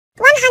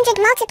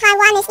100 multiply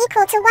 1 is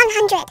equal to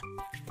 100.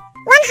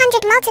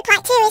 100 multiply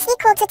 2 is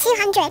equal to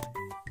 200.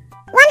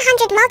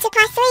 100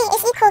 multiply 3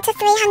 is equal to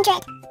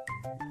 300.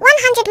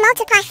 100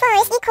 multiply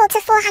 4 is equal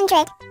to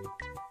 400.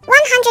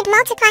 100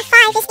 multiply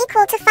 5 is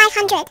equal to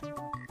 500.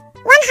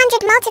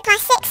 100 multiply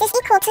 6 is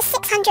equal to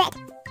 600.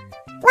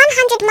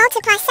 100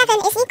 multiply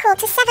 7 is equal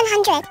to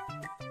 700.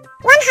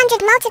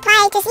 100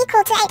 multiply 8 is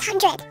equal to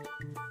 800.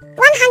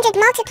 100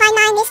 multiply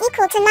 9 is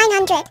equal to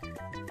 900.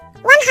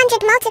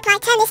 100 multiply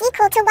 10 is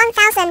equal to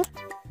 1000. 100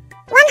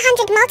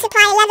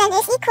 multiply 11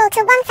 is equal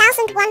to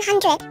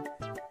 1100.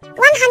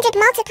 100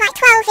 multiply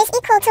 12 is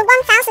equal to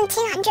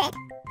 1200.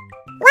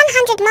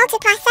 100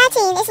 multiply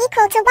 13 is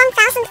equal to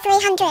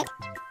 1300.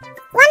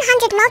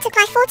 100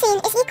 multiply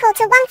 14 is equal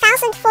to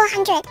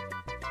 1400.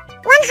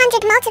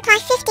 100 multiply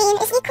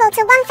 15 is equal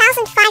to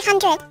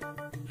 1500.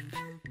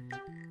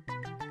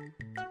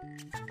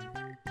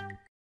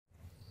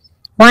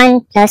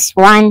 1 plus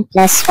 1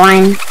 plus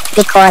 1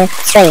 equal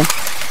 3.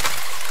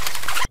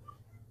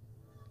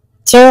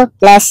 2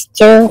 plus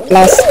 2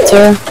 plus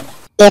 2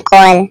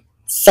 equal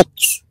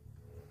 6.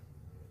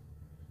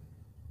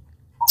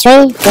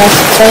 3 plus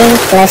 3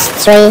 plus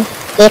 3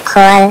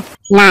 equal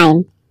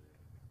 9.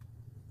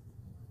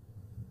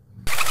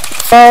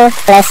 4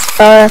 plus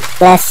 4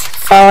 plus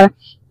 4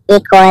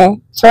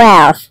 equal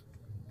 12.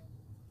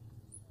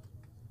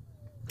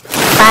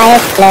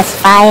 5 plus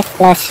 5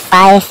 plus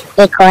 5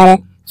 equal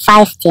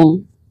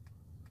 15.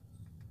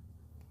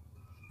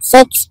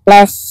 6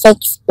 plus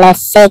 6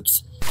 plus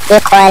 6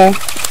 equal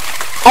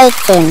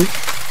 18.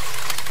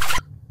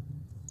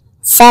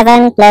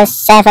 7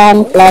 plus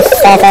 7 plus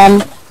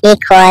 7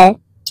 equal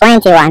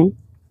 21.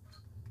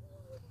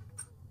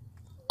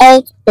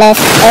 8 plus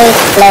 8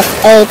 plus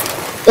 8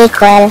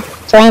 equal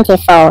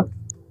 24.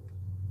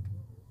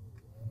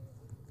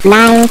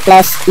 9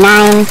 plus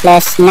 9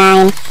 plus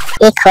 9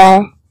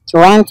 equal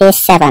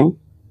 27.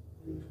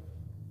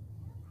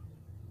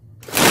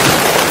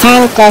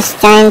 10 plus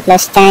 10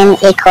 plus 10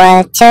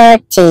 equal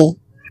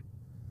 30.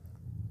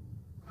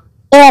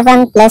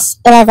 11 plus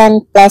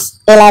 11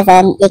 plus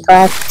 11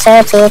 equal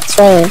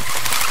 33.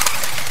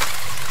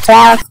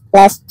 12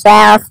 plus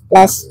 12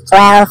 plus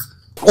 12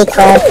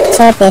 equal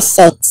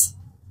 36.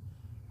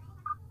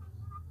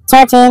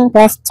 13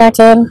 plus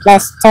 13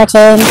 plus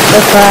 13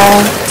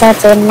 equal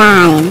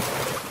 39.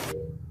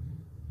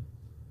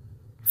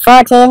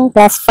 14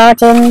 plus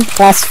 14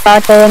 plus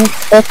 14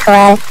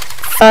 equal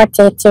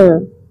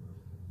 42.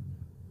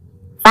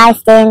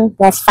 15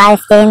 plus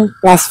 15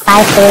 plus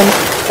 15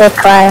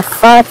 equal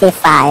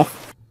 45.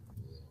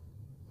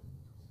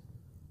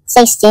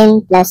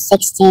 16 plus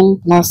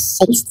 16 plus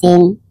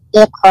 16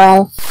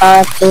 equal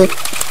 40.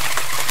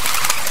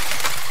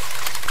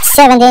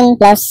 17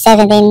 plus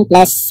 17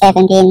 plus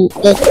 17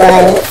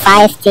 equal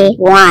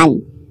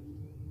 51.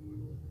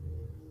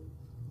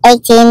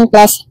 18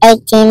 plus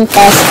 18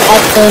 plus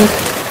 18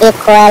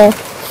 equal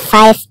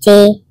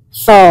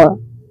 54.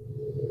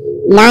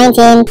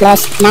 19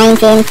 plus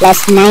 19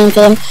 plus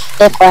 19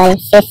 equal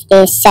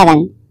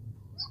 57.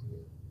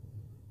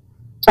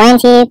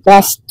 20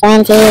 plus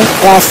 20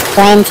 plus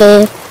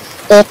 20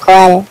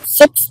 equal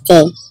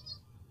 60.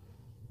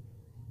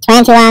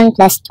 21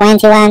 plus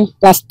 21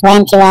 plus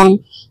 21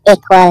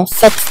 equal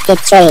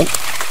 63.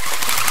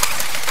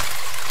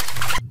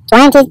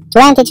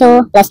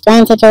 22 plus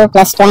 22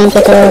 plus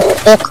 22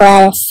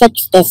 equal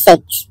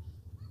 66.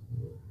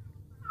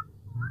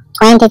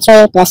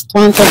 23 plus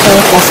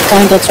 23 plus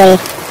 23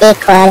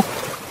 equal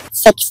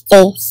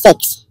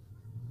 66.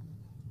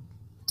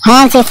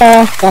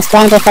 24 plus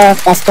 24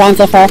 plus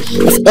 24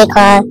 is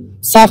equal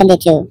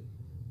 72.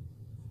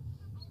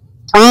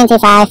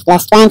 25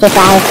 plus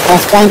 25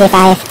 plus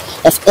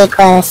 25 is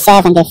equal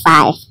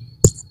 75.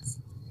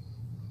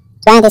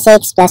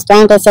 26 plus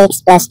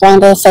 26 plus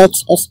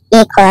 26 is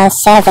equal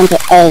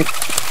 78.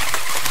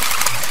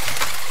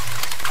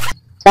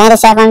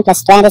 27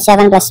 plus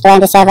 27 plus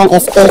 27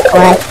 is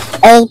equal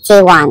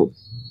 81.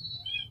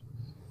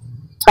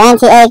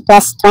 28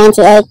 plus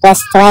 28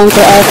 plus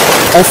 28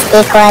 is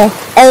equal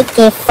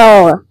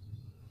 84.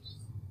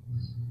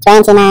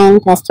 29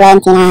 plus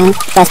 29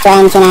 plus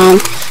 29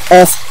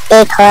 is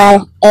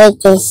equal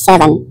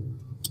 87.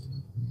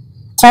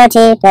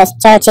 30 plus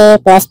 30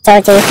 plus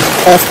 30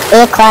 is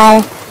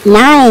equal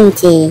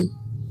 90.